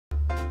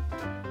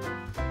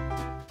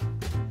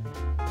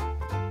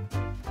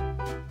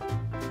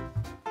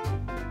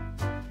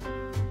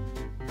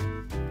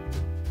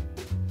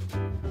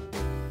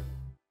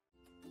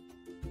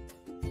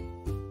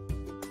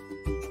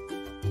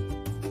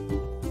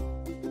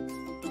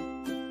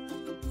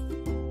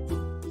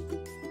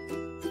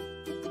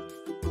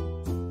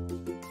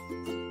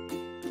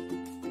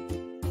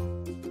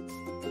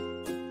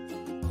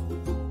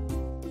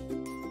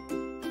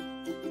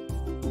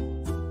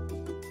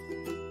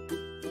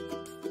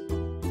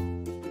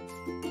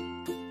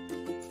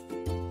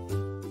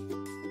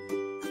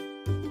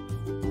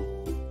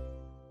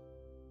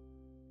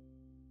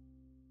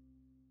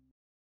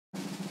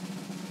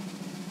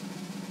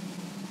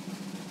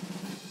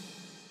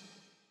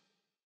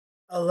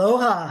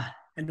Aloha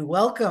and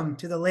welcome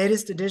to the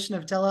latest edition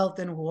of Telehealth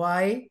in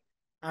Hawaii.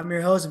 I'm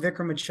your host,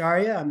 Vikram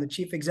Acharya. I'm the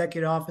Chief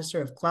Executive Officer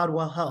of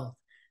Cloudwell Health,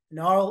 an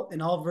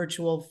all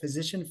virtual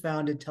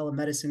physician-founded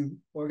telemedicine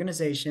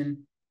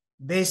organization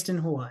based in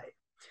Hawaii.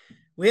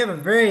 We have a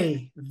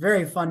very,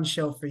 very fun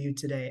show for you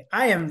today.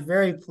 I am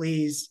very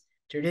pleased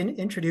to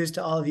introduce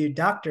to all of you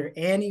Dr.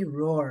 Annie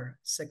Rohr,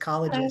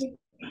 psychologist.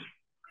 Hi.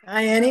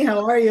 Hi, Annie.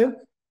 How are you?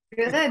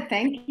 Good,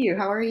 thank you.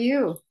 How are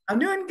you? I'm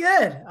doing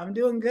good. I'm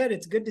doing good.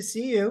 It's good to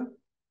see you.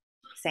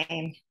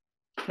 Same.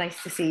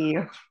 Nice to see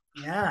you.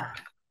 Yeah.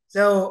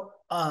 So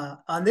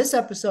on this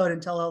episode in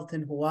Telehealth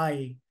in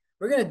Hawaii,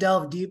 we're going to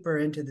delve deeper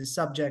into the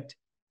subject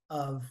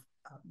of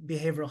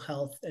behavioral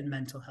health and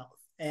mental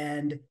health.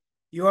 And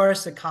you are a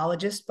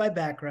psychologist by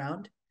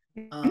background,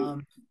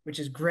 which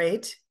is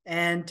great.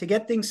 And to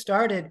get things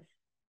started,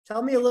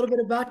 tell me a little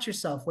bit about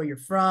yourself, where you're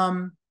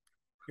from,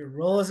 your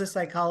role as a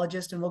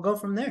psychologist, and we'll go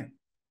from there.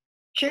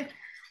 Sure.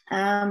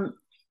 Um,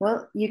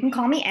 well, you can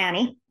call me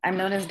Annie. I'm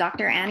known as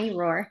Dr. Annie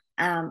Rohr.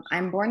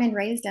 I'm born and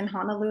raised in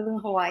Honolulu,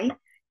 Hawaii.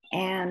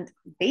 And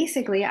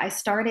basically, I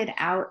started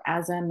out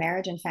as a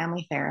marriage and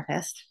family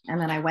therapist,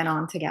 and then I went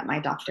on to get my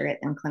doctorate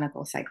in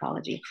clinical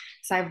psychology.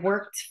 So I've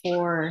worked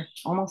for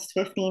almost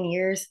 15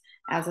 years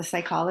as a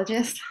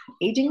psychologist,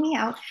 aging me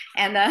out,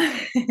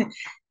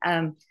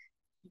 and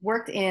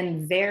worked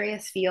in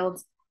various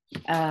fields,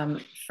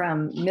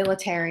 from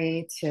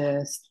military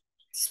to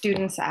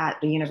students at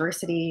the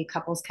university,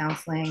 couples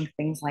counseling,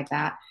 things like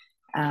that.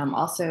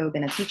 Also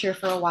been a teacher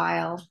for a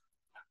while,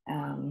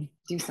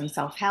 do some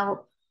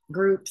self-help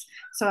groups.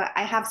 So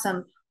I have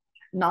some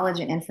knowledge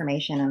and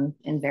information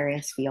in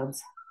various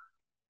fields.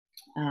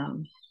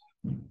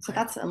 So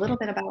that's a little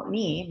bit about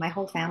me. My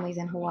whole family's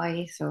in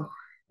Hawaii, so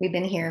we've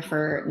been here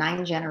for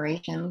 9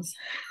 generations.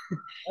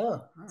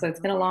 Oh, So it's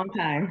been a long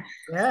time.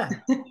 yeah.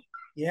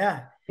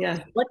 Yeah.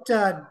 Yeah. What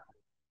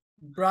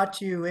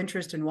brought you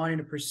interest in wanting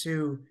to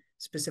pursue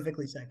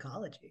specifically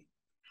psychology?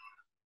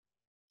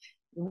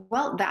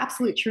 Well, the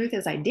absolute truth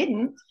is I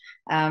didn't.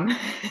 Um,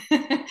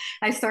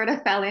 I sort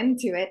of fell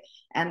into it.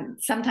 And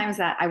sometimes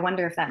that I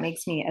wonder if that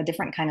makes me a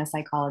different kind of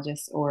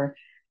psychologist or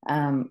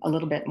a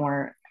little bit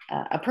more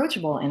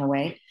approachable in a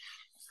way.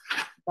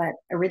 But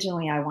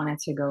originally, I wanted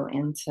to go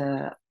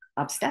into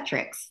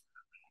obstetrics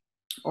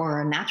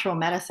or natural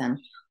medicine.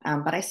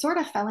 But I sort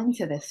of fell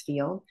into this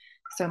field.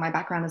 So my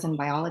background is in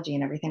biology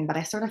and everything, but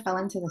I sort of fell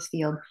into this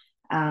field,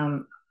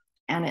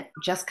 and it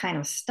just kind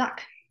of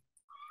stuck.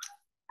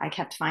 I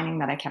kept finding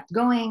that I kept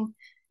going,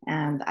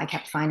 and I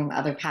kept finding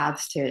other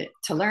paths to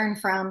learn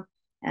from,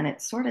 and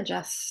it sort of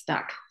just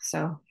stuck.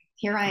 So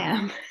here I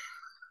am.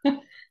 Yeah.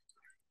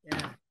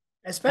 Yeah.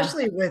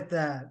 Especially with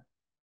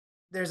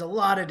there's a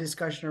lot of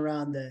discussion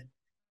around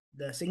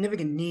the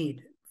significant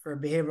need for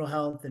behavioral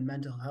health and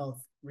mental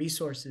health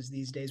resources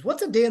these days.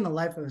 What's a day in the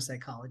life of a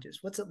psychologist?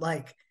 What's it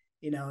like?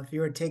 If you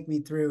were to take me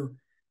through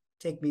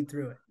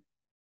it.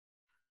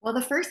 Well,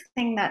 the first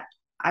thing that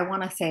I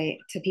want to say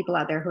to people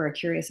out there who are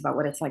curious about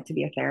what it's like to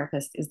be a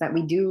therapist is that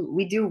we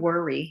do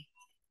worry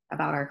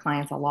about our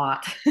clients a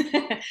lot,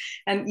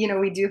 and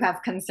we do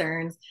have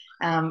concerns.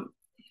 Um,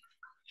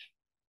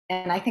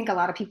 and I think a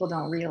lot of people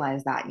don't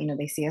realize that.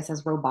 They see us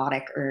as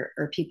robotic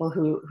or people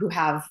who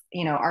have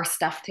our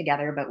stuff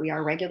together, but we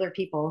are regular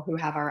people who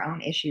have our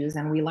own issues,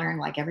 and we learn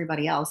like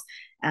everybody else.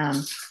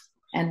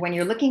 And when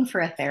you're looking for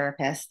a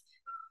therapist,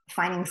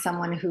 finding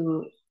someone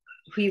who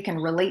you can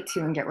relate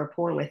to and get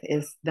rapport with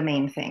is the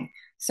main thing.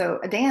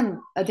 So a day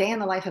in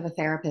the life of a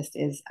therapist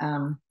is,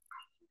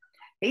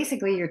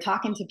 basically you're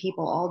talking to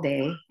people all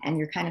day, and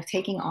you're kind of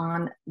taking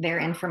on their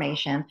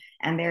information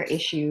and their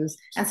issues.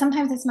 And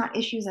sometimes it's not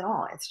issues at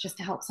all. It's just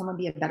to help someone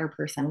be a better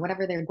person,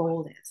 whatever their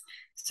goal is.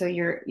 So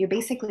you're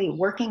basically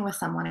working with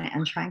someone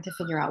and trying to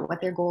figure out what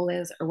their goal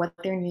is, or what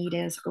their need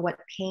is, or what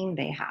pain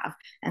they have,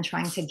 and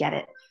trying to get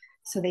it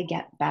so they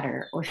get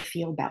better or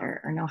feel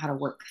better or know how to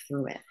work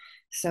through it.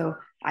 So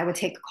I would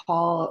take a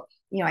call,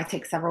 I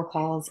take several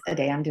calls a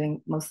day. I'm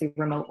doing mostly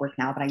remote work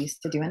now, but I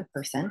used to do in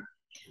person.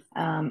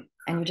 And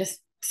you're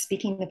just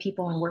speaking to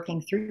people and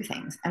working through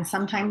things. And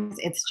sometimes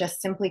it's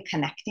just simply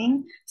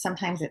connecting.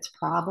 Sometimes it's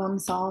problem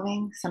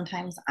solving.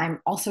 Sometimes I'm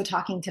also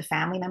talking to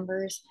family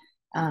members,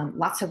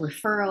 lots of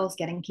referrals,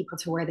 getting people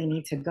to where they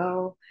need to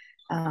go.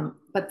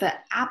 But the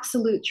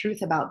absolute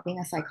truth about being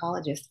a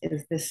psychologist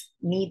is this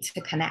need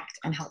to connect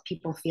and help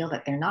people feel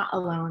that they're not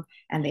alone,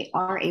 and they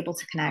are able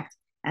to connect,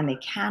 and they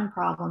can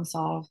problem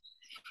solve,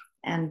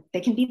 and they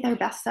can be their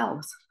best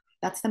selves.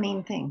 That's the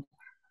main thing.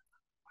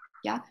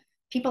 Yeah.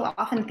 People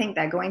often think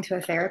that going to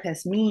a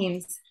therapist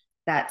means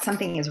that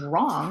something is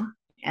wrong,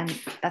 and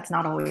that's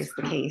not always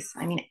the case.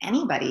 I mean,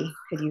 anybody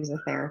could use a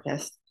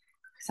therapist.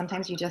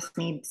 Sometimes you just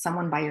need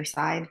someone by your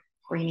side,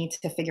 or you need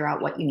to figure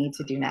out what you need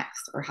to do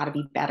next, or how to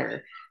be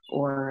better,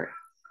 or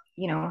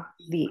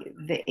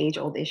the age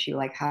old issue,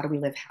 like how do we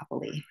live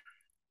happily.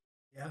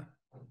 Yeah.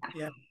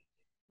 Yeah.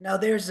 Now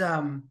there's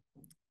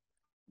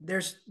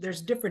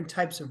different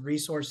types of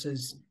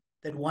resources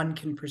that one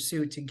can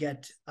pursue to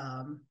get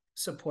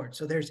support.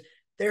 So there's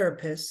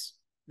therapists,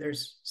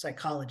 there's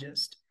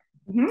psychologists,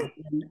 Mhm.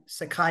 and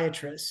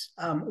psychiatrists.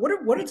 What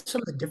are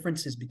some of the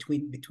differences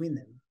between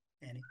them,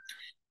 Annie?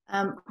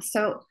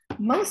 So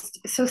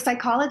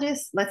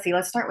psychologists, let's see,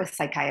 let's start with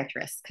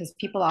psychiatrists because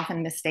people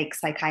often mistake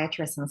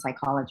psychiatrists and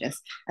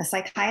psychologists. A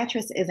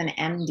psychiatrist is an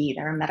MD,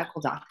 they're a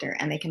medical doctor,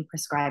 and they can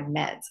prescribe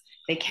meds.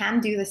 They can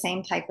do the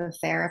same type of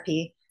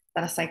therapy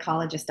that a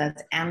psychologist does,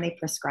 and they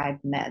prescribe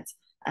meds.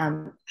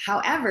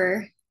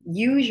 However,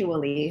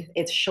 usually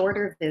it's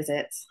shorter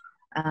visits.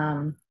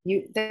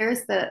 There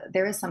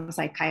is some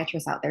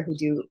psychiatrists out there who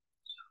do,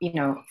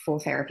 full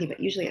therapy, but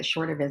usually it's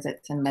shorter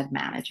visits and med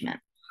management.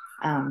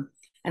 Um,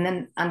 and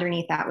then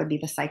underneath that would be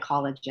the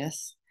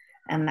psychologist,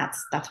 and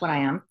that's what I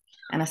am.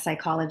 And a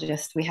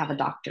psychologist, we have a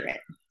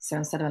doctorate. So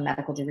instead of a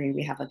medical degree,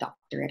 we have a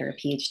doctorate or a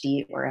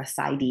PhD or a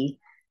PsyD.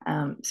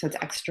 So it's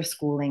extra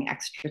schooling,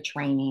 extra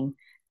training.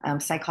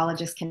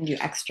 Psychologists can do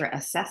extra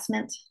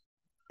assessment.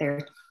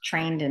 They're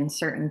trained in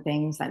certain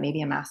things that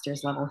maybe a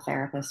master's level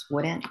therapist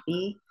wouldn't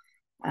be.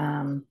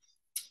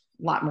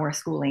 Lot more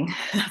schooling,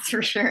 that's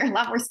for sure, a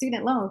lot more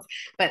student loans.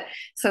 But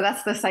so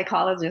that's the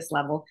psychologist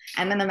level.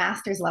 And then the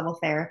master's level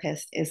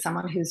therapist is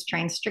someone who's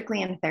trained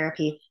strictly in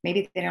therapy.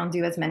 Maybe they don't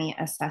do as many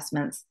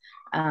assessments.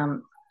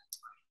 And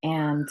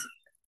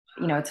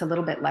it's a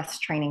little bit less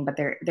training, but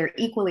they're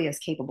equally as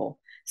capable.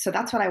 So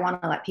that's what I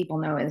want to let people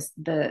know is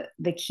the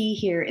key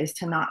here is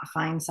to not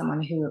find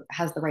someone who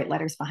has the right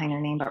letters behind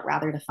their name, but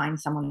rather to find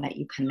someone that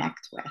you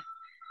connect with.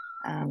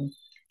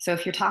 So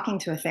if you're talking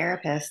to a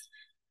therapist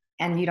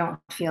and you don't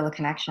feel a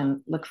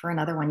connection, look for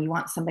another one. You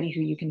want somebody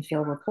who you can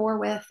feel rapport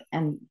with,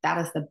 and that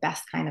is the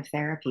best kind of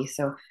therapy.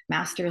 So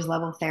master's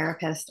level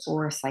therapist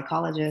or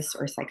psychologist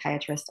or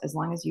psychiatrist, as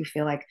long as you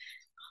feel like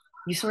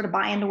you sort of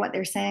buy into what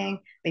they're saying,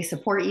 they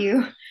support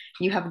you,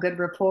 you have good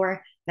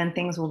rapport, then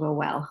things will go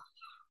well.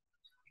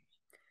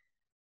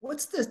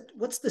 What's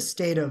the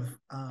state of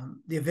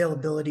the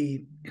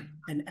availability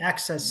and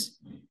access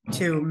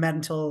to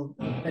mental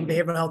and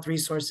behavioral health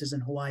resources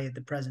in Hawaii at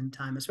the present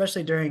time,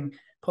 especially during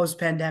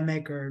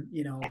post-pandemic, or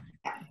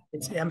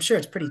I'm sure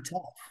it's pretty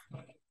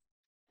tough.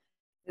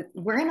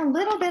 We're in a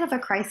little bit of a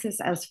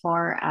crisis as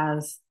far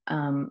as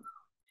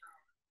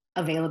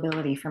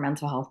availability for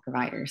mental health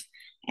providers.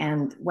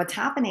 And what's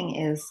happening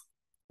is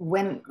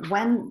when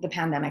the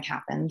pandemic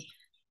happened,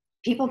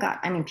 people got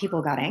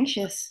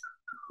anxious.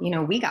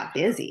 We got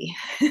busy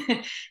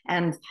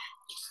and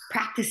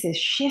practices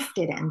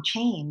shifted and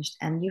changed.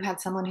 And you had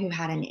someone who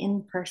had an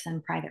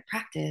in-person private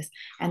practice,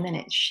 and then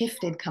it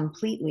shifted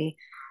completely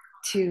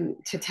to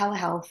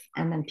telehealth.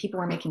 And then people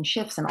were making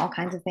shifts and all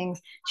kinds of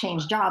things,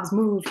 changed jobs,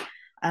 moved,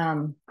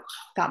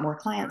 got more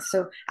clients.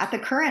 So at the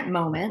current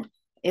moment,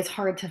 it's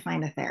hard to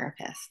find a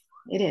therapist.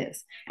 It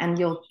is. And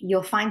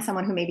you'll find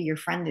someone who maybe your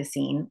friend is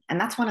seeing. And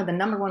that's one of the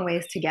number one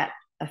ways to get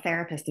a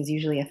therapist is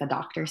usually if a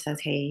doctor says,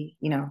 hey,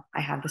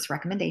 I have this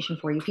recommendation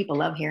for you. People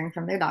love hearing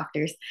from their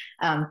doctors.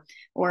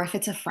 Or if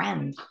it's a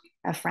friend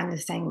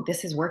is saying,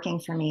 this is working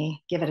for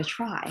me, give it a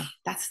try.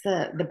 That's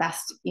the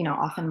best,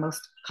 often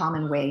most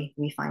common way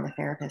we find a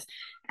therapist.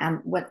 And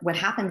what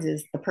happens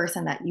is the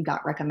person that you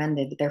got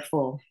recommended, they're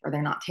full, or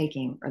they're not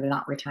taking, or they're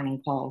not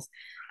returning calls.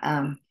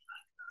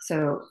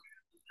 So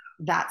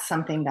that's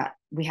something that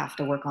we have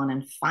to work on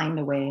and find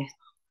a way,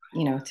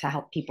 to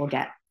help people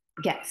get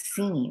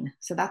seen.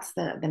 So that's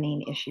the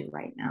main issue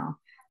right now.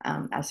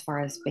 As far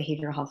as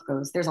behavioral health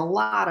goes, there's a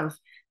lot of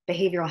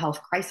behavioral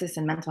health crisis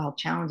and mental health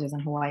challenges in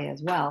Hawaii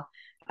as well.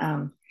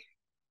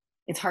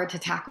 It's hard to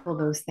tackle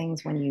those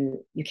things when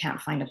you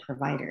can't find a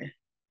provider.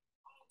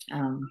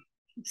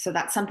 So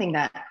that's something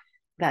that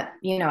at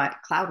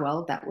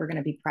Cloudwell that we're going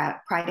to be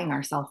priding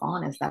ourselves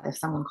on, is that if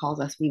someone calls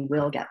us, we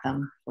will get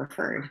them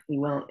referred. We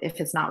will, if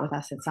it's not with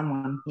us, it's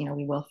someone,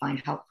 we will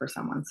find help for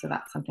someone. So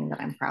that's something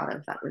that I'm proud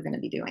of that we're going to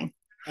be doing.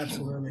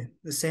 Absolutely.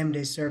 The same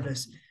day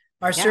service.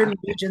 Are certain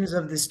regions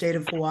of the state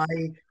of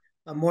Hawaii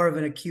more of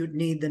an acute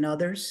need than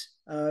others,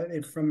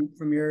 from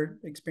your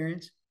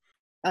experience?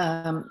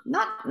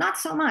 Not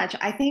so much.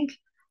 I think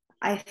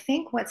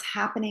what's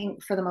happening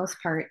for the most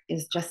part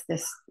is just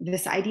this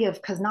idea of,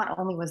 because not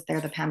only was there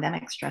the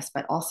pandemic stress,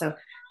 but also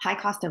high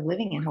cost of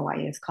living in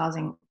Hawaii is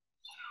causing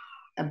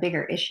a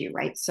bigger issue,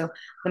 right? So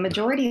the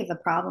majority of the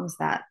problems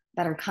that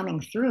are coming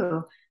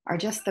through are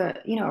just a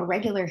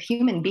regular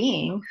human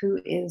being who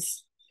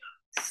is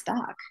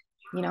stuck,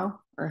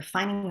 or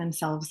finding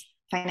themselves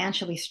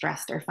financially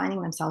stressed, or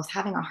finding themselves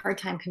having a hard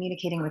time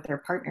communicating with their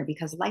partner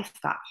because life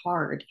got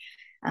hard.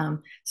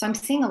 So I'm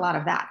seeing a lot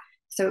of that.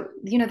 So,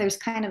 there's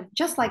kind of,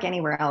 just like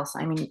anywhere else,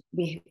 I mean,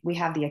 we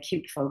have the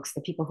acute folks,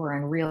 the people who are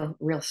in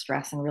real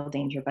stress and real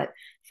danger. But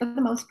for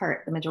the most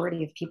part, the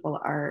majority of people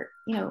are,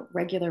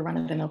 regular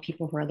run-of-the-mill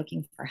people who are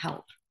looking for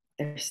help.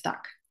 They're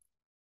stuck.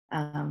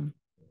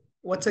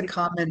 What's a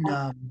common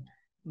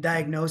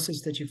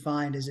diagnosis that you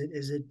find? Is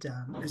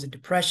it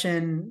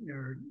depression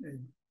or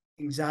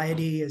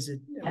anxiety? Is it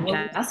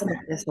adjustment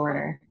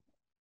disorder?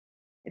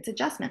 It's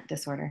adjustment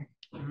disorder.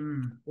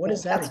 What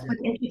is that That's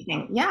exactly? what's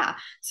interesting. Yeah.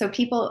 So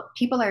people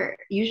are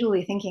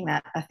usually thinking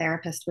that a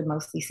therapist would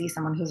mostly see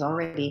someone who's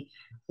already,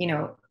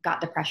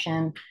 got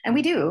depression. And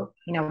we do,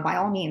 by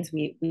all means,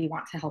 we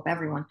want to help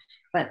everyone.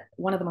 But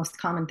one of the most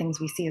common things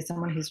we see is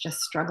someone who's just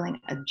struggling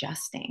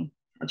adjusting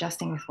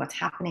with what's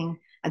happening,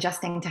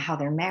 adjusting to how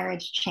their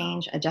marriage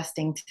changed,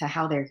 adjusting to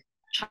how their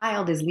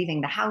child is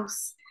leaving the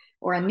house,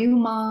 or a new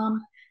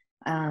mom.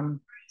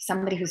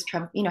 Somebody who's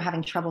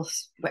having trouble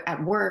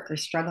at work or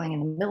struggling in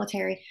the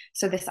military.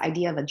 So this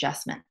idea of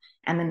adjustment,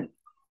 and then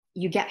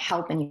you get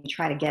help and you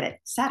try to get it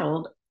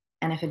settled.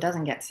 And if it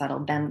doesn't get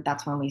settled, then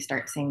that's when we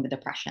start seeing the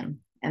depression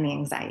and the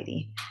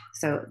anxiety.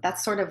 So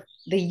that's sort of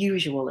the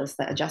usual, is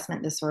the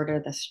adjustment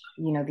disorder,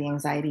 the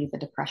anxiety, the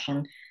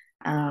depression.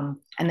 And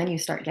then you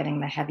start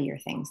getting the heavier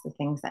things, the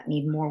things that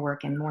need more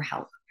work and more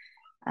help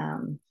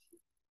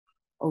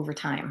over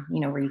time,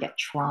 where you get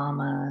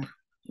trauma,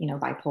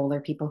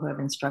 bipolar, people who have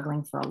been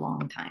struggling for a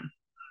long time.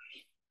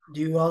 Do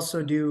you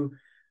also do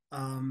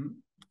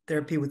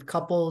therapy with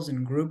couples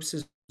and groups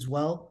as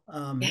well?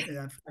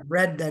 I've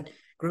read that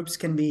group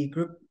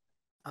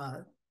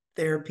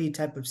therapy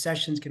type of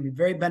sessions can be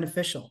very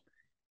beneficial,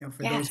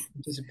 for those Yes. who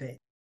participate.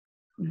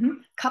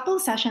 Couple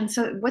sessions.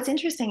 So what's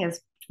interesting is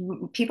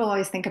people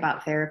always think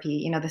about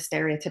therapy, the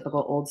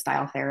stereotypical old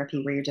style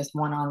therapy where you're just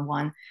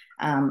one-on-one.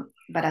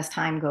 But as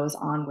time goes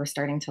on, we're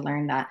starting to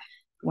learn that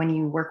when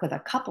you work with a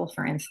couple,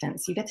 for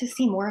instance, you get to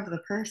see more of the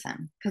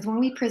person. Because when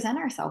we present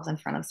ourselves in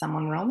front of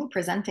someone, we're only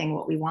presenting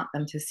what we want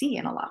them to see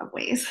in a lot of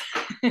ways.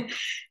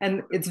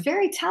 And it's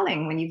very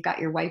telling when you've got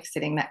your wife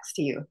sitting next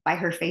to you by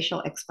her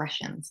facial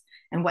expressions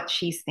and what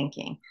she's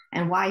thinking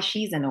and why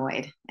she's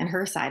annoyed and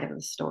her side of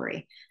the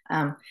story.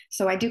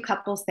 So I do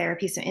couples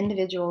therapy, so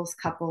individuals,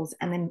 couples,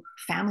 and then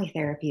family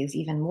therapy is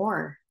even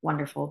more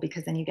wonderful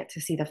because then you get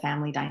to see the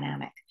family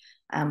dynamic.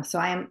 So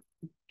I am,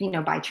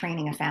 by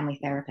training, a family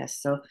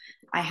therapist. So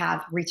I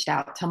have reached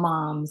out to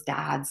moms,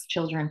 dads,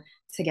 children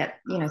to get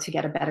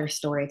a better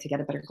story, to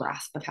get a better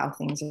grasp of how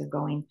things are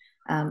going.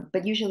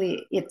 But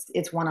usually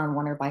it's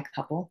one-on-one or by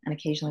couple, and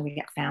occasionally we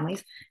get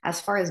families.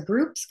 As far as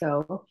groups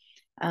go,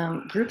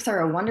 groups are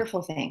a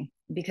wonderful thing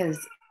because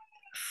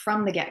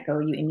from the get-go,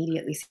 you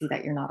immediately see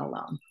that you're not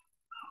alone.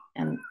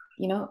 And,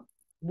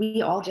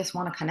 we all just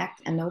want to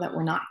connect and know that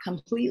we're not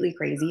completely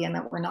crazy and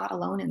that we're not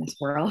alone in this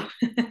world.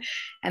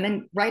 And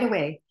then right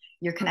away,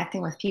 you're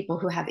connecting with people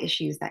who have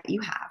issues that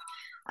you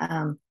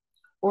have.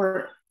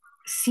 Or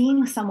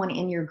seeing someone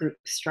in your group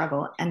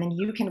struggle, and then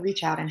you can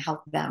reach out and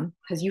help them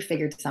because you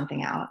figured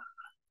something out.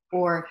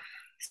 Or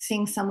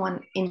seeing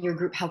someone in your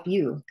group help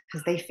you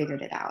because they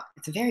figured it out.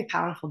 It's a very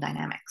powerful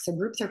dynamic. So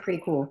groups are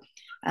pretty cool.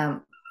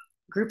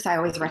 Groups I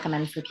always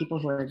recommend for people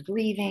who are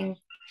grieving,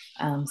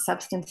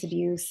 substance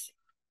abuse,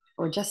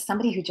 or just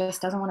somebody who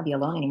just doesn't want to be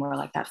alone anymore,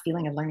 like that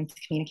feeling of learning to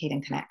communicate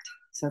and connect.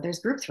 So there's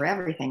groups for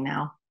everything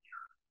now.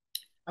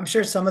 I'm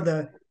sure some of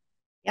the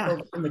Yeah.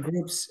 folks in the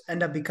groups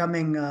end up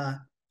becoming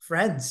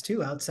friends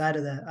too outside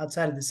of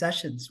the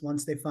sessions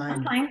once they find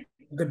Sometimes,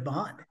 a good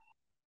bond.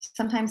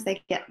 sometimes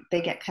they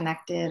get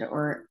connected,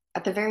 or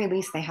at the very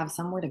least, they have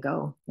somewhere to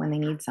go when they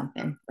need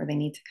something or they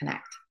need to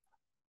connect.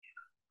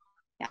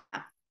 Yeah.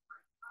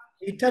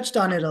 You touched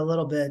on it a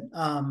little bit.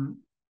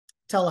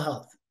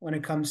 Telehealth when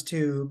it comes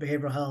to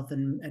behavioral health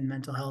and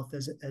mental health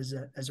as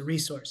a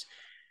resource.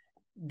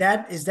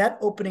 Is that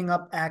opening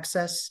up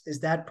access? Is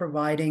that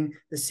providing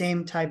the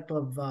same type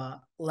of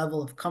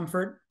level of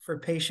comfort for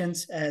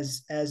patients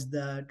as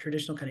the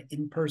traditional kind of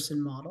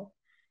in-person model?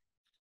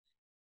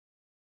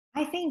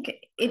 I think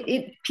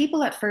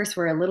people at first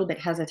were a little bit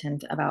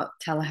hesitant about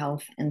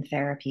telehealth and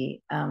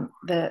therapy.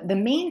 The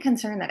main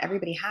concern that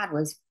everybody had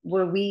was,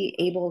 were we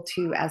able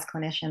to, as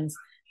clinicians,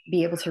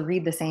 be able to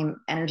read the same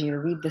energy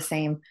or read the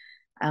same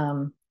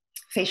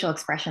facial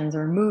expressions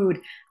or mood?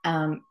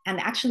 And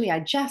actually,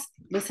 I just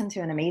listened to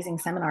an amazing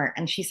seminar,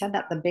 and she said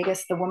that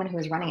the woman who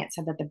was running it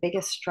said that the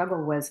biggest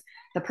struggle was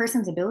the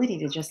person's ability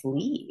to just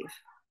leave.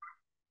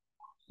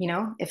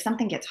 If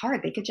something gets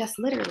hard, they could just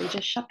literally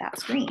just shut that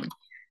screen.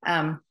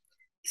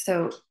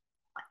 So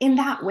in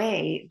that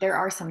way, there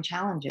are some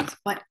challenges,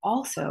 but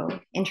also,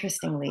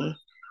 interestingly,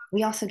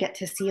 we also get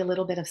to see a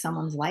little bit of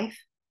someone's life.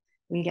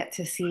 We get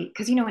to see,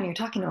 because, when you're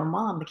talking to a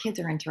mom, the kids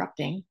are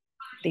interrupting.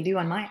 They do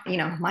on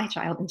my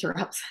child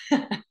interrupts.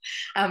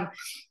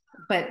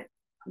 But,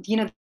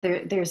 you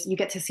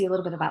get to see a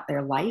little bit about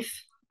their life.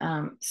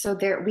 So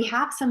we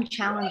have some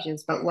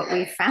challenges, but what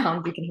we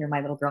found, you can hear my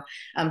little girl,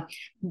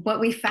 what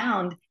we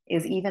found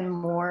is even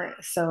more,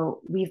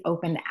 so we've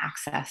opened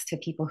access to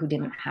people who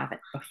didn't have it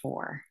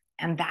before.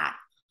 And that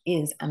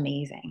is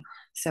amazing.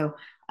 So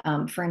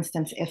for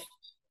instance, if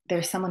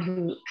there's someone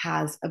who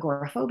has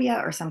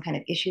agoraphobia or some kind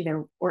of issue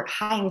there, or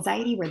high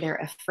anxiety where they're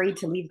afraid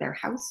to leave their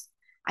house,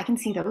 I can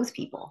see those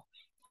people.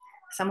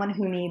 Someone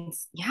who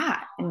needs,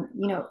 and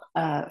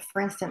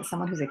for instance,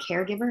 someone who's a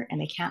caregiver and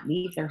they can't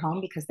leave their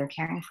home because they're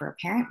caring for a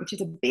parent, which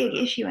is a big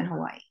issue in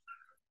Hawaii.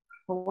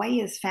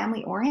 Hawaii is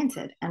family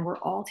oriented, and we're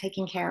all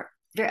taking care.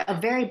 A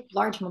very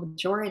large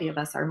majority of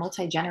us are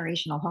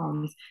multi-generational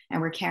homes,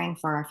 and we're caring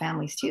for our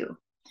families too.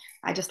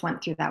 I just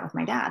went through that with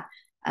my dad.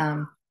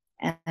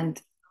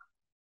 And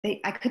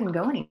I couldn't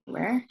go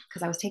anywhere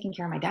because I was taking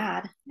care of my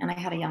dad and I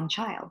had a young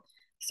child.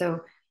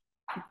 So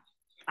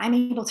I'm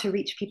able to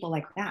reach people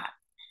like that.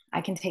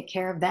 I can take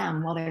care of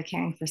them while they're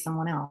caring for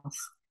someone else.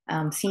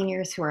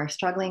 Seniors who are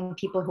struggling,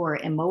 people who are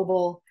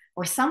immobile,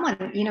 or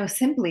someone,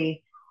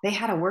 simply they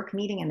had a work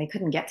meeting and they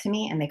couldn't get to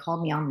me and they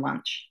called me on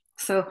lunch.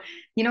 So,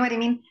 you know what I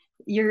mean?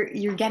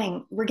 We're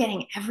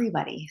getting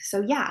everybody.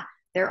 So yeah,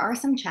 there are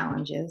some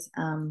challenges,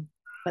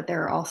 but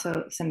there are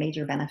also some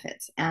major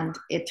benefits. And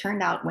it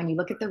turned out when you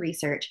look at the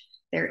research,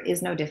 there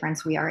is no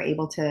difference. We are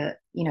able to,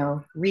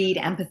 read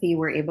empathy.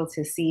 We're able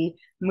to see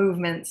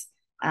movements,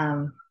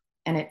 and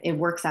it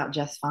works out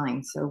just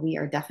fine. So we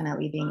are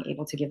definitely being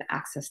able to give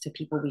access to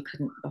people we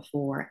couldn't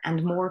before.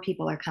 And more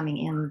people are coming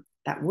in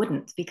that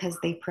wouldn't because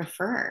they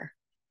prefer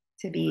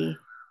to be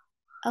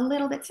a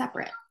little bit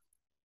separate.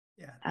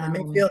 Yeah,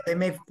 they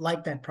may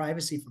like that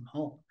privacy from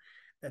home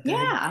that they're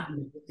able Yeah,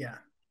 to, yeah.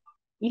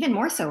 even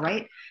more so,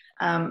 right?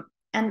 And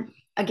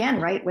again,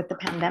 right, with the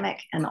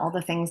pandemic and all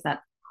the things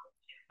that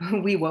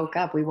we woke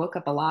up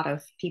a lot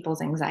of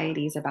people's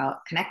anxieties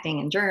about connecting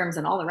and germs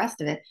and all the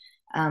rest of it.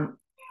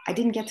 I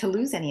didn't get to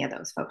lose any of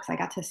those folks. I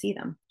got to see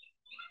them,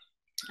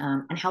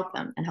 and help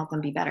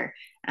them be better.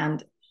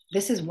 And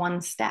this is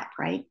one step,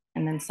 right?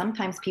 And then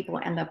sometimes people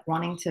end up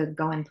wanting to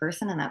go in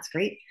person, and that's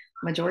great.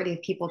 Majority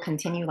of people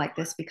continue like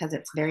this because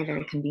it's very,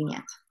 very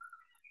convenient.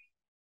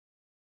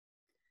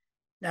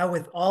 Now,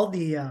 with all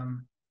the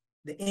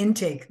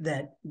intake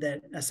that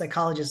a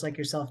psychologist like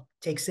yourself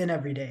takes in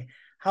every day,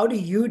 how do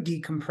you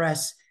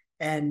decompress?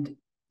 And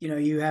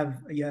you have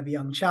a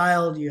young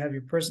child, you have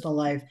your personal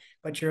life,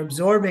 but you're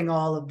absorbing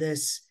all of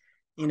this,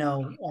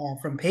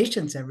 from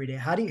patients every day.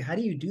 How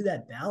do you do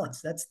that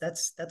balance?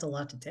 That's a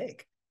lot to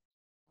take.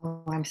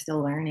 Oh, I'm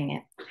still learning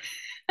it.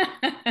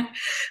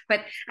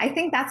 But I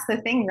think that's the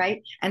thing,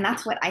 right? And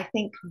that's what I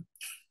think,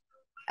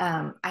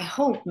 I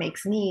hope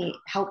makes me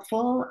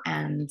helpful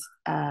and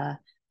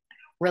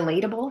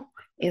relatable,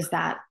 is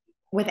that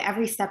with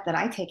every step that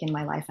I take in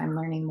my life, I'm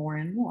learning more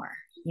and more.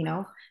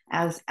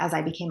 As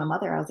I became a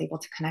mother, I was able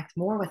to connect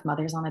more with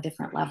mothers on a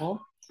different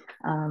level.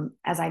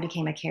 As I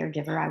became a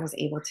caregiver, I was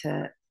able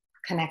to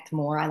connect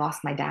more. I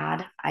lost my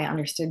dad. I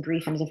understood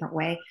grief in a different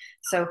way.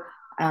 So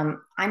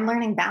I'm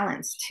learning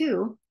balance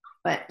too.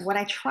 But what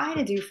I try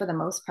to do for the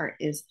most part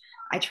is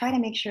I try to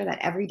make sure that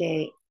every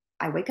day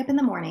I wake up in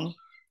the morning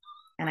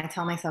and I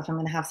tell myself I'm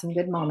going to have some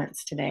good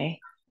moments today.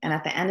 And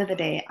at the end of the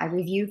day, I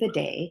review the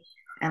day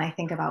and I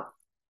think about,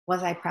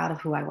 was I proud of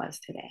who I was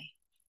today?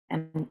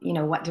 And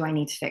what do I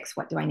need to fix?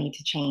 What do I need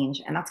to change?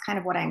 And that's kind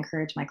of what I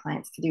encourage my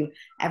clients to do.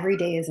 Every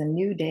day is a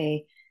new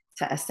day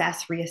to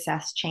assess,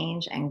 reassess,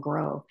 change, and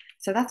grow.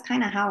 So that's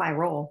kind of how I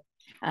roll.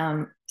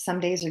 Some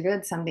days are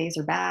good, some days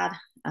are bad.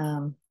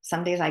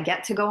 Some days I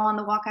get to go on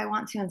the walk I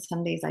want to, and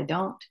some days I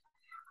don't.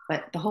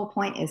 But the whole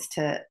point is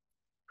to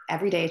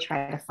every day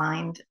try to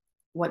find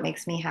what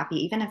makes me happy,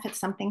 even if it's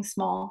something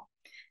small,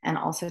 and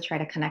also try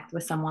to connect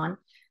with someone,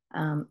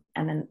 and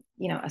then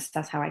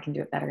assess how I can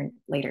do it better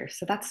later.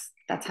 So that's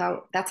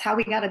how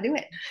we got to do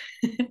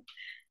it.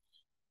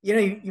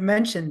 You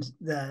mentioned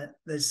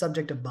the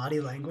subject of body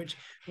language.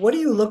 What do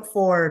you look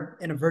for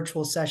in a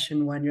virtual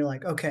session when you're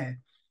like, okay,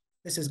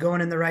 this is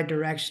going in the right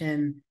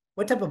direction?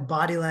 What type of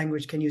body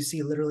language can you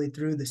see literally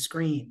through the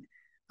screen,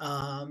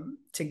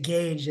 to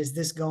gauge, is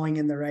this going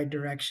in the right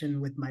direction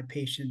with my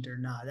patient or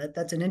not?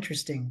 That's an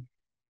interesting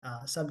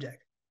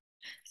subject.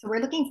 So we're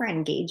looking for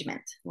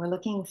engagement. We're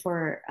looking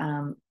for,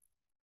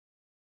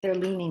 they're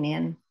leaning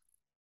in.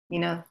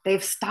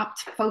 They've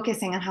stopped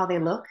focusing on how they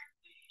look.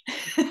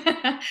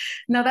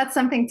 No, that's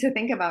something to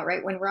think about,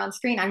 right? When we're on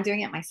screen, I'm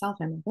doing it myself,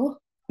 and oh,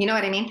 you know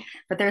what I mean?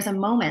 But there's a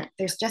moment,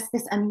 there's just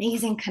this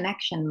amazing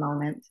connection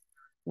moment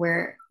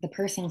where the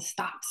person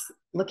stops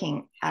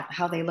looking at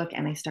how they look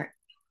and they start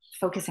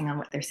focusing on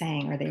what they're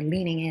saying, or they're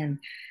leaning in.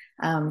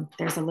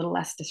 There's a little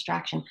less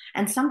distraction.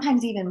 And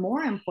sometimes even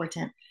more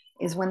important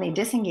is when they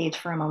disengage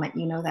for a moment,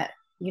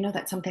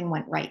 that something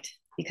went right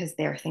because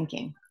they're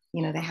thinking,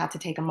 they had to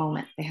take a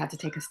moment, they had to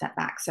take a step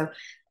back. So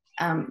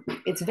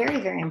it's very,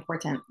 very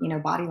important,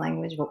 body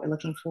language, what we're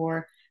looking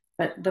for.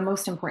 But the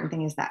most important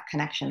thing is that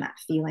connection, that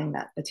feeling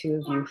that the two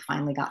of you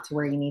finally got to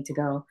where you need to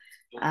go.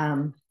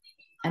 And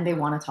they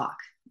want to talk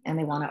and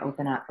they want to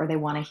open up, or they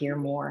want to hear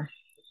more.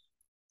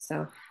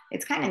 So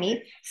it's kind of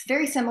neat. It's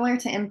very similar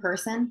to in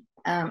person,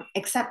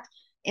 except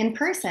in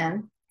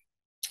person,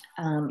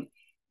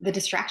 the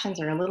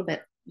distractions are a little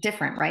bit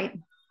different, right?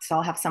 So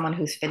I'll have someone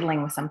who's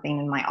fiddling with something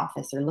in my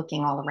office or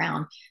looking all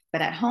around.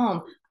 But at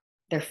home,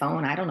 their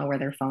phone, I don't know where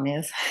their phone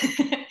is,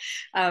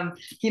 and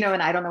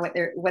I don't know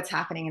what's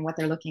happening and what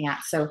they're looking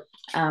at. So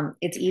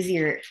it's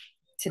easier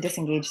to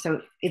disengage. So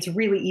it's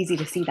really easy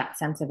to see that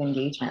sense of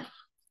engagement.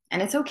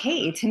 And it's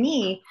okay. To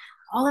me,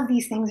 all of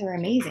these things are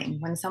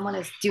amazing. When someone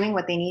is doing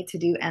what they need to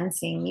do and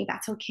seeing me,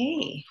 that's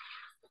okay.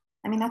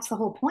 I mean, that's the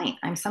whole point.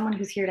 I'm someone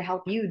who's here to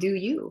help you do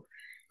you.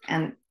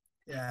 And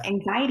Yeah.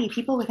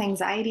 people with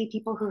anxiety,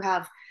 people who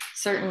have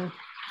certain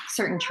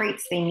certain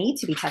traits, they need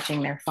to be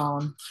touching their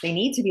phone, they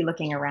need to be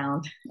looking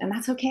around, and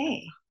that's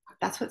okay.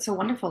 That's what's so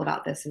wonderful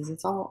about this, is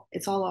it's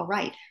all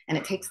right, and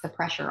it takes the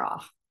pressure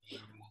off.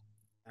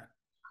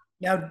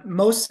 Now,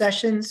 most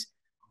sessions,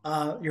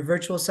 your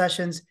virtual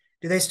sessions,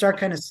 do they start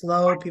kind of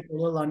slow, people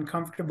a little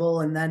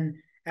uncomfortable, and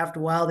then after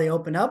a while they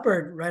open up,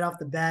 or right off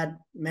the bat,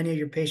 many of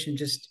your patients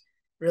just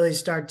really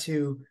start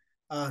to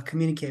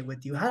communicate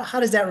with you? How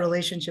does that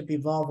relationship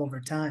evolve over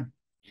time?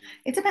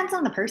 It depends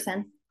on the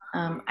person.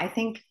 I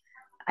think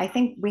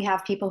we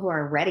have people who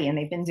are ready and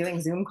they've been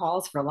doing Zoom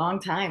calls for a long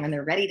time and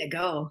they're ready to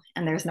go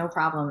and there's no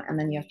problem. And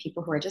then you have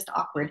people who are just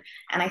awkward.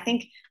 And I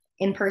think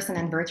in person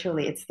and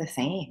virtually, it's the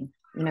same.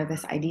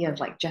 This idea of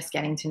like just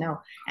getting to know.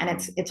 And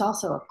it's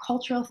also a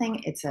cultural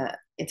thing. It's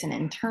an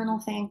internal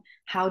thing.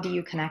 How do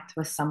you connect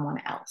with someone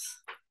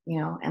else?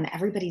 And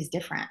everybody's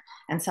different.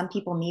 And some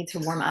people need to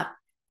warm up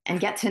and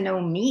get to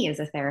know me as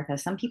a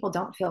therapist. Some people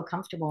don't feel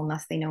comfortable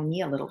unless they know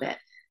me a little bit.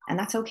 And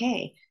that's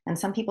okay. And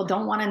some people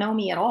don't want to know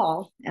me at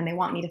all, and they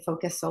want me to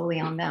focus solely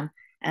on them.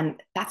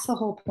 And that's the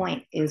whole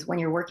point, is when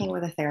you're working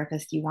with a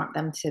therapist, you want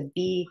them to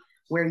be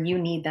where you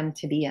need them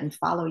to be and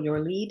follow your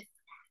lead.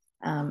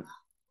 And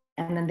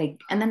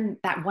then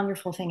that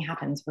wonderful thing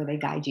happens where they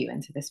guide you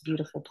into this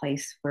beautiful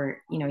place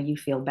where, you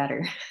feel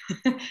better.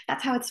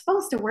 That's how it's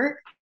supposed to work.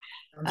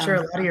 I'm sure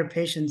a lot of your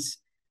patients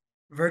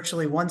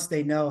virtually, once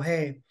they know,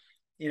 hey,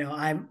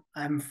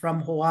 I'm from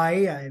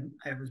Hawaii. I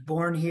was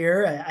born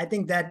here. I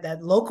think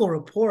that local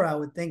rapport, I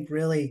would think,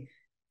 really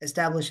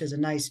establishes a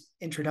nice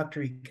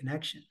introductory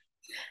connection.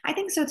 I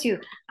think so too.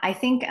 I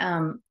think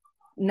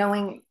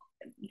knowing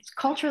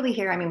culturally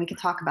here, I mean, we could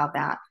talk about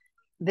that.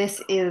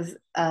 This is,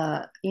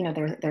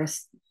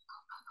 there's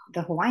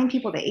the Hawaiian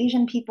people, the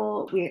Asian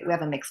people. We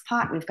have a mixed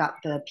pot. We've got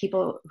the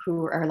people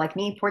who are like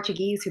me,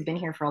 Portuguese, who've been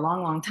here for a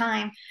long, long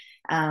time.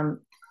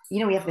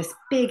 We have this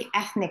big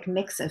ethnic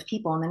mix of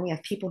people. And then we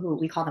have people who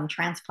we call them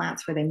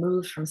transplants, where they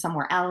moved from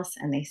somewhere else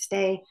and they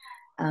stay.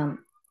 And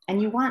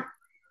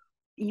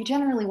you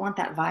generally want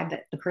that vibe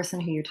that the person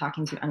who you're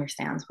talking to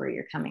understands where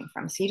you're coming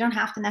from. So you don't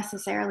have to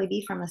necessarily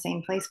be from the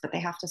same place, but they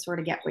have to sort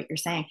of get what you're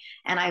saying.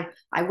 And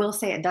I will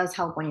say it does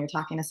help when you're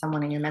talking to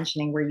someone and you're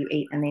mentioning where you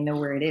ate and they know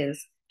where it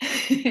is.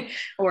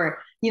 Or,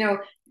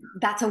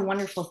 that's a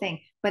wonderful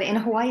thing. But in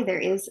Hawaii, there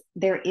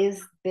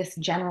is this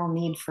general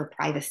need for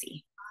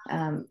privacy.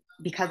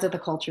 Because of the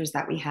cultures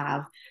that we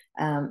have,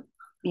 and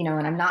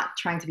I'm not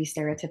trying to be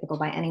stereotypical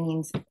by any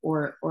means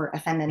or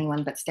offend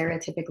anyone, but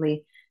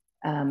stereotypically,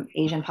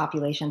 Asian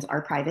populations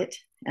are private,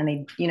 and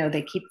they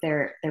keep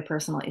their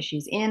personal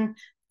issues in.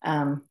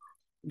 And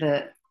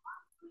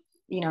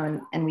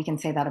we can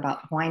say that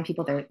about Hawaiian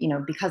people. They're,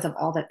 because of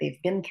all that they've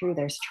been through,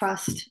 there's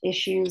trust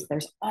issues.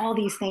 There's all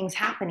these things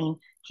happening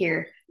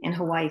here in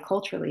Hawaii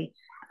culturally.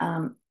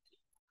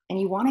 And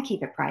you want to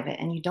keep it private,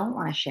 and you don't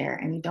want to share,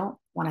 and you don't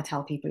want to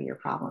tell people your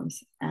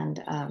problems. And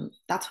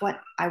that's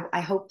what I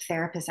hope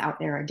therapists out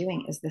there are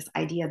doing, is this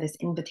idea, this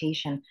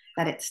invitation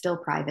that it's still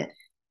private.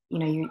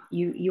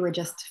 You are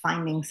just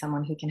finding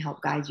someone who can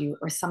help guide you,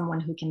 or someone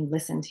who can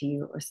listen to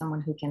you, or someone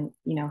who can,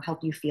 help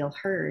you feel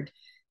heard.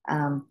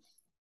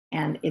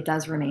 And it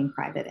does remain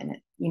private. And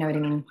it, you know what I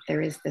mean?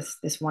 There is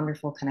this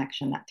wonderful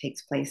connection that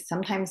takes place.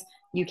 Sometimes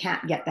you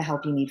can't get the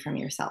help you need from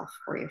yourself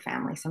or your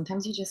family.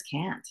 Sometimes you just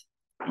can't.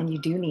 And you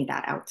do need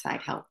that outside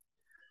help.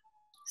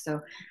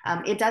 So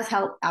it does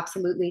help,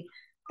 absolutely,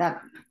 that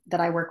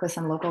I work with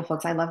some local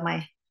folks. I love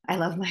my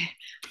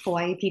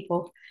Hawaii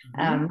people,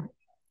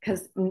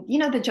 because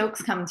the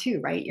jokes come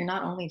too, right? You're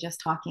not only just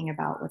talking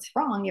about what's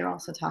wrong, you're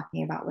also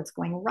talking about what's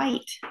going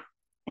right,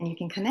 and you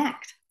can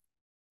connect.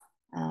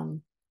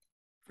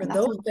 For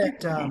those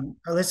that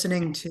are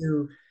listening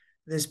to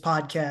this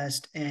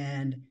podcast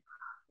and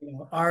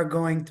are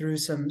going through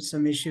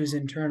some issues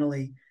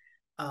internally,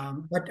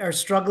 but are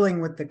struggling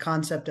with the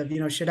concept of,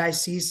 should I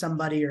see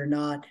somebody or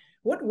not?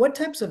 What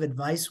types of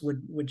advice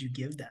would you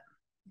give them?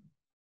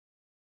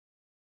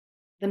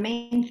 The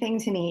main thing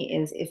to me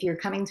is, if you're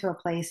coming to a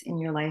place in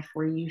your life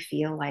where you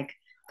feel like,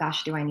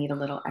 gosh, do I need a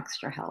little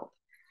extra help?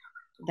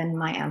 Then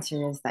my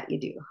answer is that you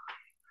do.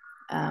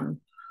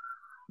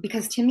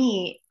 Because to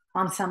me,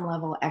 on some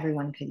level,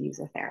 everyone could use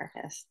a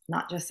therapist,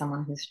 not just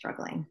someone who's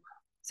struggling.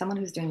 Someone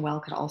who's doing well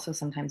could also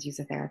sometimes use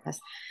a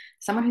therapist.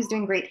 Someone who's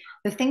doing great.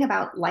 The thing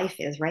about life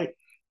is, right,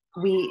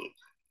 we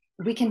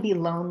can be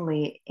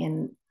lonely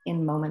in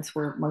moments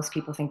where most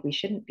people think we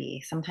shouldn't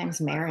be. Sometimes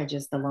marriage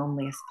is the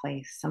loneliest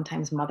place.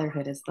 Sometimes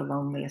motherhood is the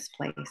loneliest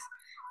place.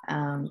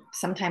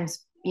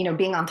 Sometimes,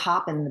 being on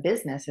top in the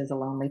business is a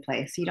lonely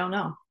place. You don't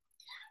know.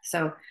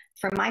 So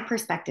from my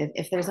perspective,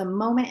 if there's a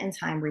moment in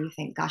time where you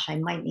think, gosh, I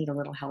might need a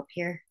little help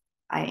here,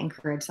 I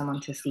encourage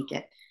someone to seek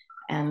it.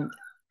 And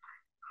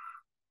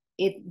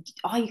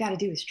all you got to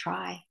do is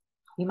try.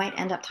 You might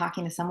end up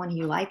talking to someone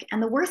you like,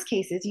 and the worst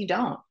case is you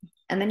don't,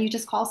 and then you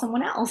just call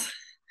someone else.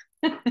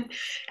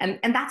 and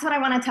that's what I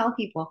want to tell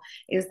people,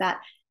 is that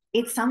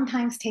it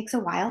sometimes takes a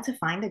while to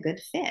find a good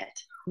fit.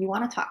 You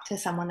want to talk to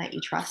someone that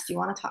you trust. You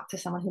want to talk to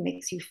someone who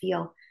makes you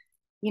feel,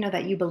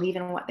 that you believe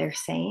in what they're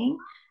saying.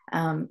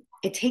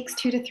 It takes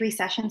 2 to 3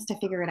 sessions to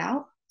figure it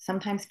out.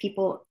 Sometimes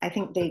people, I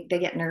think they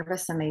get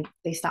nervous and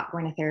they stop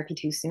going to therapy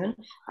too soon.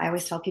 I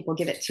always tell people,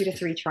 give it 2 to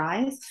 3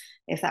 tries.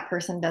 If that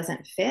person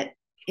doesn't fit,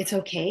 it's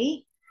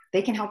okay.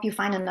 They can help you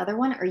find another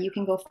one, or you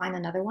can go find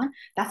another one.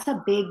 That's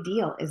a big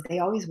deal, is they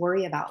always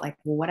worry about like,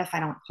 well, what if I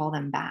don't call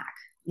them back?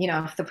 You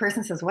know, if the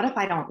person says, what if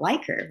I don't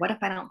like her? What if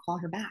I don't call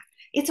her back?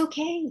 It's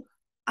okay.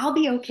 I'll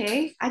be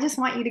okay. I just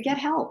want you to get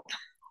help.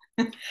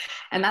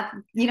 And that,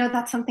 you know,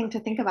 that's something to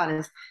think about,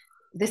 is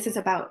this is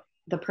about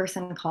the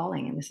person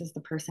calling, and this is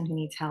the person who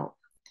needs help.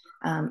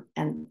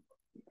 And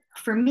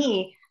for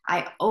me,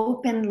 I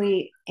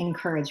openly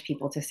encourage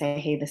people to say,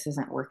 hey, this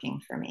isn't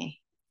working for me.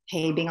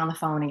 Hey, being on the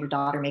phone and your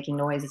daughter making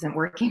noise isn't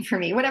working for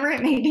me, whatever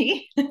it may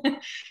be.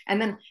 And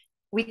then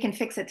we can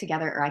fix it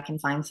together, or I can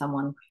find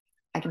someone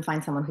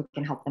who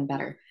can help them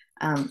better.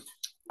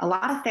 A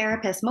lot of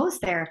therapists,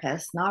 most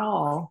therapists, not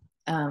all,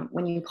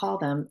 when you call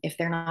them, if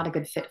they're not a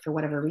good fit for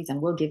whatever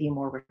reason, we'll give you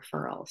more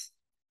referrals.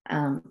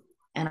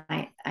 And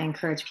I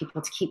encourage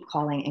people to keep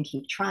calling and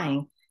keep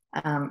trying.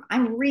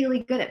 I'm really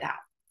good at that.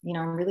 You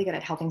know, I'm really good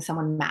at helping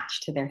someone match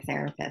to their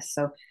therapist.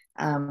 So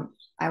I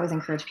always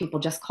encourage people,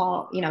 just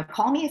call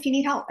me if you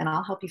need help, and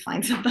I'll help you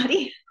find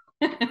somebody.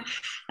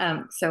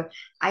 So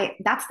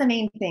that's the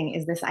main thing,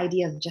 is this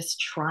idea of just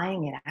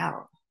trying it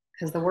out.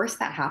 Because the worst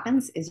that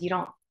happens is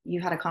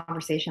you had a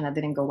conversation that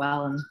didn't go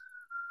well, and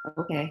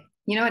okay,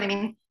 you know what I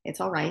mean? It's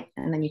all right.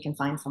 And then you can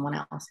find someone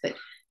else. But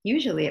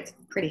usually it's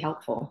pretty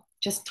helpful.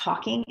 Just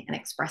talking and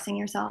expressing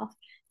yourself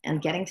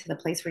and getting to the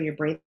place where you're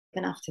brave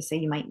enough to say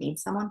you might need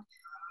someone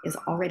is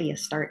already a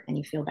start, and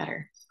you feel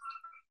better.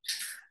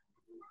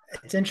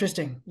 It's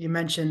interesting. You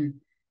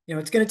mentioned,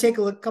 it's going to take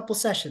a couple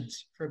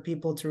sessions for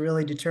people to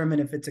really determine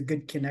if it's a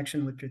good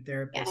connection with your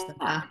therapist.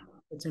 Yeah.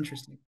 That's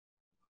interesting.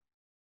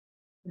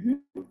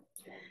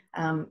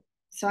 Mm-hmm.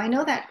 So I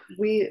know that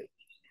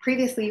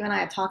previously you and I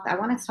had talked. I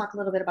wanted to talk a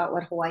little bit about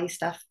what Hawaii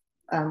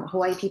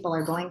people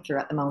are going through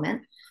at the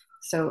moment.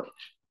 So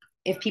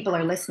if people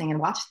are listening and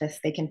watch this,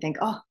 they can think,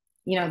 oh,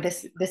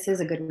 this is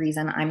a good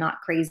reason. I'm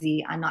not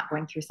crazy. I'm not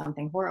going through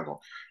something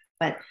horrible.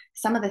 But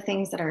some of the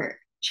things that are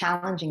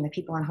challenging the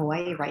people in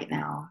Hawaii right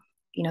now,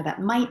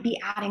 that might be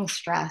adding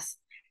stress,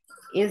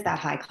 is that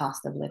high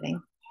cost of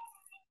living,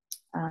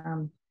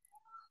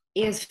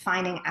 is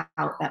finding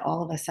out that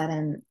all of a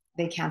sudden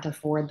they can't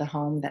afford the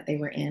home that they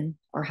were in,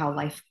 or how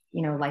life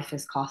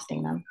is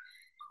costing them,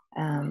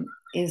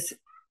 is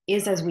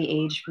as we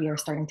age, we are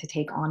starting to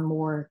take on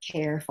more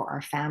care for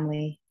our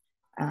family,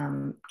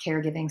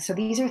 caregiving. So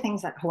these are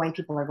things that Hawaii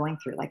people are going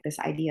through, like this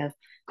idea of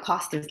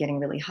cost is getting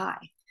really high.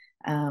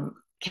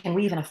 Can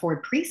we even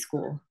afford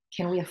preschool?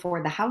 Can we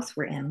afford the house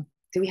we're in?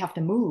 Do we have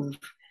to move?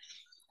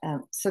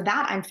 So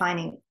that, I'm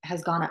finding,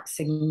 has gone up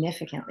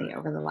significantly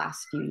over the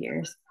last few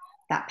years,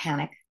 that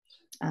panic.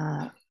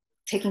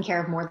 Taking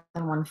care of more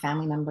than one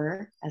family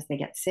member as they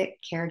get sick,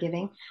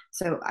 caregiving.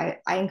 So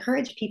I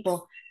encourage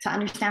people to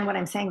understand what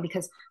I'm saying,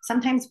 because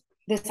sometimes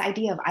this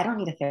idea of, I don't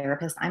need a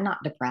therapist, I'm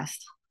not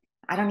depressed,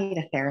 I don't need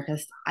a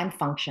therapist, I'm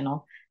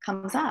functional,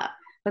 comes up.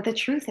 But the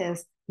truth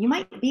is, you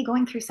might be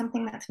going through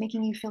something that's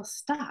making you feel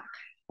stuck,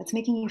 that's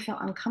making you feel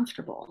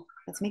uncomfortable,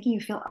 that's making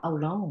you feel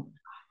alone.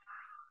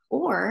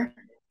 Or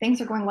things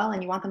are going well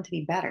and you want them to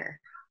be better,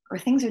 or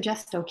things are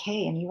just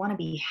okay and you want to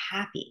be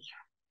happy.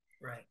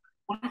 Right.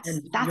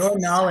 That's your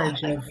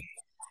knowledge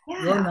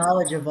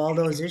of all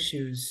those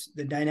issues,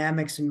 the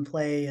dynamics in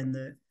play and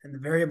the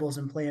variables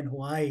in play in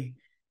Hawaii,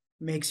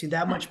 makes you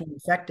that much more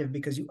effective,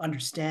 because you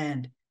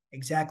understand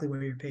exactly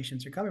where your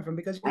patients are coming from,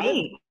 because you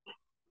live.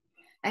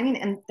 I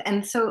mean,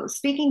 and so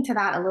speaking to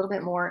that a little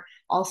bit more,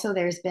 also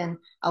there's been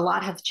a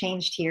lot have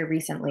changed here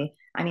recently.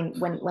 I mean,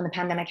 when the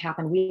pandemic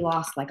happened, we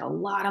lost like a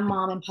lot of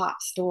mom and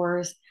pop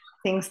stores.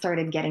 Things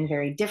started getting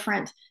very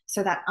different.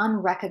 So that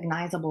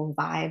unrecognizable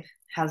vibe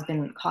has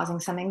been causing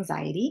some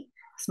anxiety.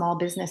 Small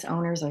business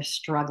owners are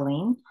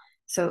struggling.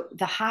 So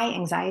the high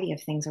anxiety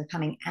of things are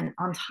coming. And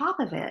on top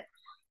of it,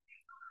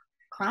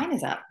 crime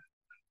is up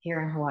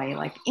here in Hawaii,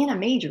 like in a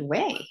major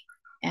way.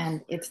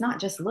 And it's not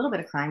just a little bit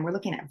of crime. We're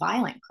looking at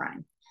violent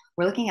crime.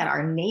 We're looking at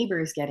our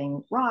neighbors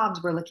getting robbed.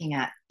 We're looking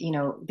at,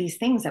 these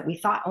things that we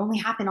thought only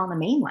happened on the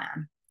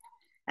mainland.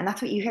 And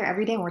that's what you hear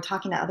every day when we're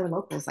talking to other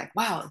locals, like,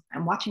 wow,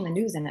 I'm watching the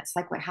news and it's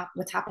like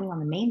what's happening on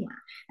the mainland.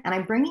 And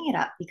I'm bringing it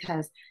up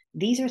because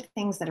these are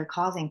things that are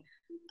causing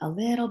a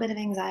little bit of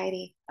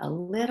anxiety, a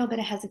little bit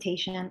of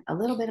hesitation, a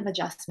little bit of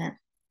adjustment.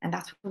 And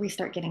that's where we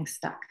start getting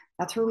stuck.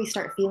 That's where we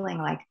start feeling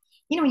like,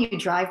 when you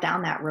drive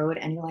down that road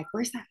and you're like,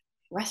 where's that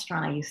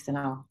restaurant I used to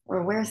know?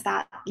 Or where's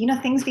that?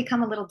 Things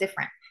become a little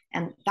different.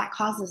 And that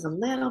causes a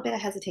little bit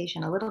of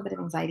hesitation, a little bit of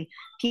anxiety.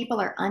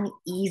 People are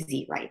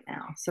uneasy right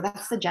now. So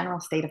that's the general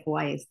state of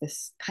Hawaii, is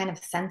this kind of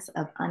sense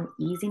of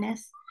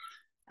uneasiness.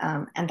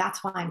 And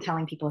that's why I'm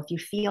telling people, if you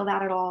feel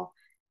that at all,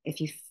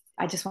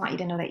 I just want you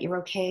to know that you're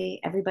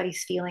okay.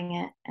 Everybody's feeling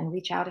it, and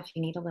reach out if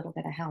you need a little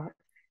bit of help.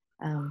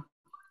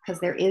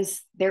 Because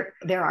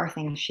there are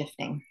things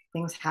shifting.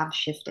 Things have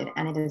shifted,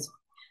 and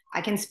I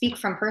can speak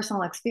from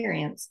personal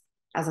experience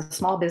as a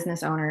small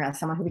business owner, as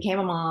someone who became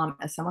a mom,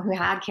 as someone who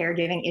had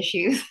caregiving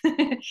issues.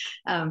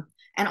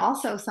 And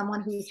also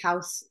someone whose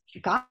house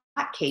got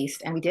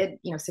cased, and we did,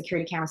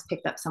 security cameras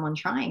picked up someone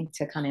trying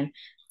to come in.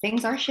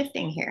 Things are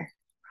shifting here,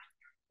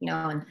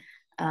 and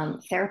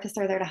therapists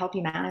are there to help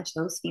you manage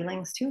those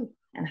feelings too,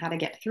 and how to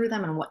get through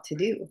them and what to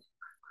do.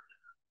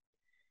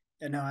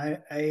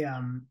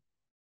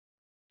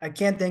 I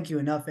can't thank you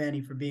enough,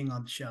 Annie, for being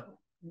on the show.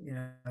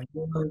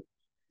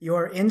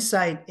 Your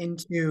insight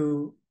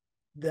into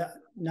the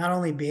not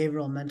only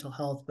behavioral mental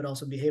health, but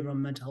also behavioral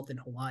mental health in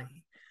Hawaii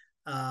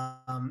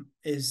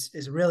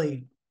is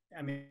really,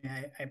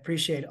 I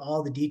appreciate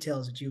all the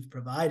details that you've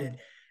provided,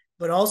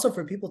 but also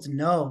for people to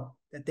know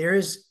that there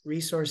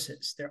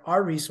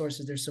are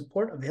resources, there's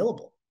support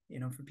available,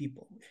 for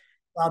people.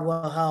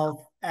 Cloudwell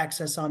Health,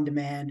 access on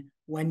demand,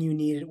 when you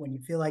need it, when you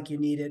feel like you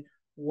need it.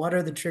 What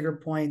are the trigger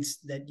points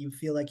that you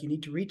feel like you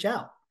need to reach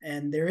out?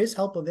 And there is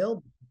help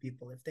available for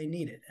people if they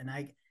need it. And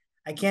I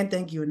can't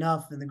thank you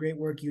enough for the great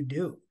work you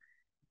do,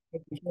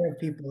 taking care of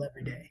people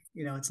every day.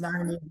 It's not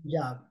an easy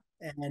job.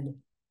 And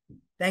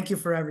thank you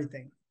for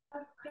everything.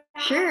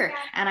 Sure.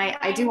 And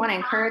I do want to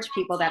encourage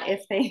people that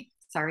if they,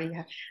 sorry,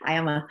 I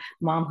am a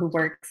mom who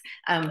works,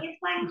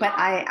 but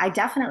I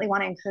definitely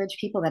want to encourage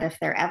people that if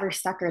they're ever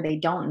stuck or they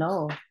don't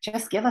know,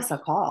 just give us a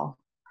call.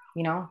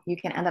 You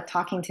can end up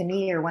talking to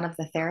me or one of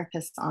the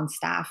therapists on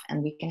staff,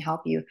 and we can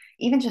help you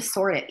even just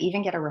sort it,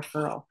 even get a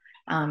referral.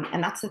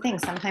 And that's the thing.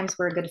 Sometimes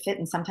we're a good fit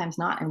and sometimes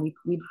not. And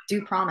we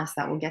do promise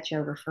that we'll get you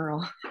a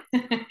referral.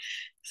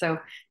 So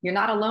you're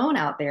not alone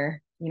out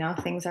there.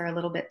 Things are a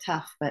little bit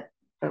tough, but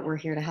we're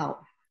here to help.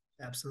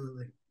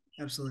 Absolutely.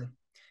 Absolutely.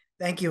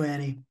 Thank you,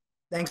 Annie.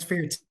 Thanks for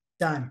your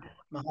time.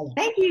 Mahalo.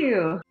 Thank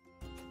you.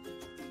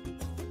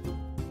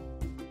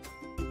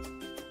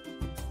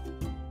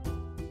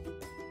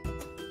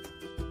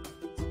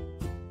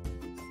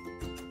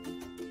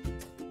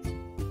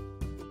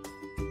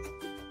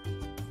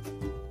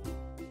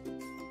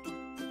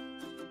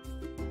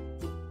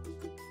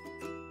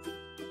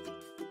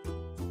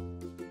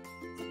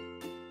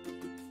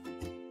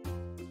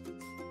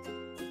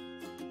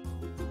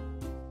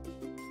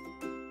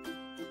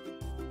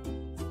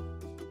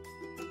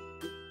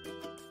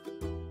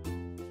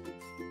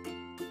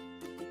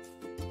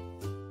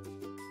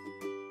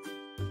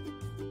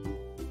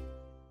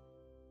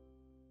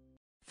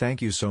 Thank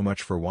you so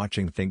much for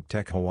watching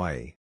ThinkTech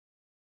Hawaii.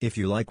 If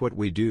you like what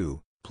we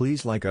do,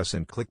 please like us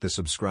and click the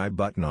subscribe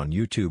button on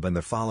YouTube and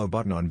the follow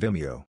button on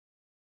Vimeo.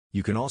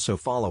 You can also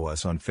follow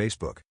us on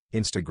Facebook,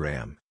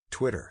 Instagram,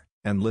 Twitter,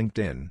 and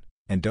LinkedIn,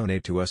 and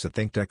donate to us at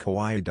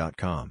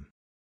thinktechhawaii.com.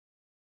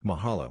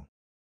 Mahalo.